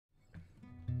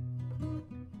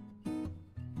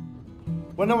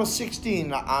when I was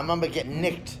 16, I remember getting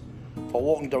nicked for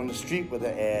walking down the street with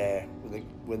a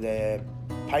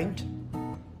pint.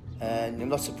 And you're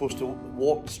not supposed to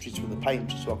walk the streets with a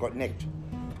pint, so I got nicked.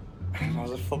 And I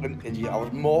was a fucking idiot. I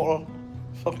was mortal.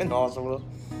 Fucking arsehole.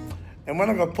 And when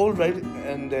I got pulled, right,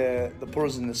 and they put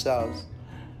us in the cells,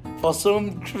 for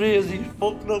some crazy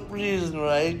fucked up reason,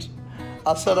 right,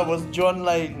 I said I was John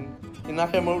Lydon, and I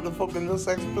came out the fucking the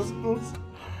Sex Pistols,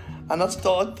 and I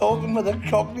started talking with a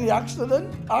Cockney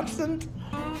accent,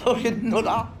 fucking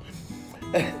nutter.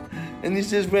 And he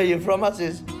says, "Where you from?" I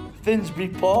says, "Finsbury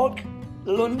Park,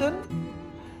 London."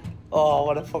 Oh,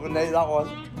 what a fucking night that was.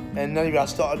 And anyway,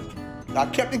 I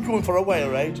kept it going for a while,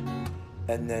 right,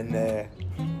 and then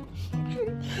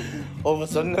all of a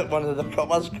sudden, one of the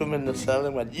coppers come in the cell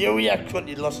and went, "You cunt,"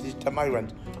 he lost his temper. I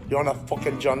went, "You're not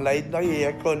fucking John Lydon, are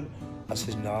you, cunt?" I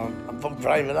says, "No, I'm from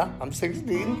private, I'm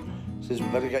 16. He says, "We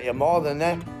better get you more than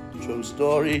that." True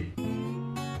story.